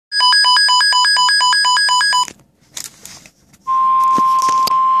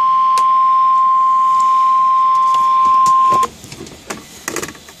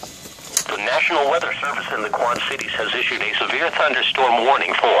Cities has issued a severe thunderstorm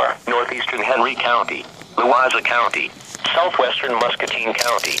warning for northeastern Henry County, Louisa County, southwestern Muscatine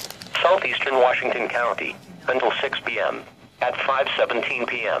County, southeastern Washington County, until 6 p.m. At 5:17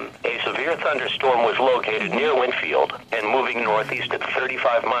 p.m., a severe thunderstorm was located near Winfield and moving northeast at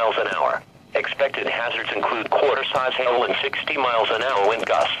 35 miles an hour. Expected hazards include quarter-size hail and 60 miles an hour wind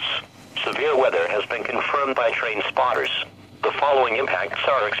gusts. Severe weather has been confirmed by train spotters. The following impacts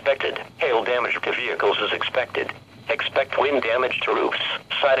are expected. Hail damage to vehicles is expected. Expect wind damage to roofs,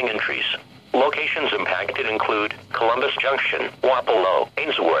 siding and trees. Locations impacted include Columbus Junction, Wapello,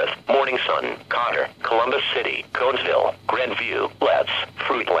 Ainsworth, Morning Sun, Cotter, Columbus City, Conesville, Grandview, Letts,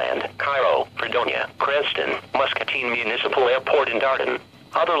 Fruitland, Cairo, Fredonia, Cranston, Muscatine Municipal Airport and Darden.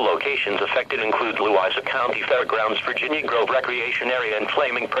 Other locations affected include Louisa County Fairgrounds, Virginia Grove Recreation Area, and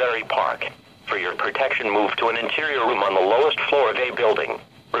Flaming Prairie Park. For your protection, move to an interior room on the lowest floor of a building.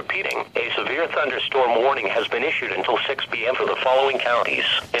 Repeating, a severe thunderstorm warning has been issued until 6 p.m. for the following counties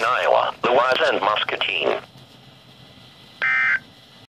in Iowa, Louisa, and Muscatine.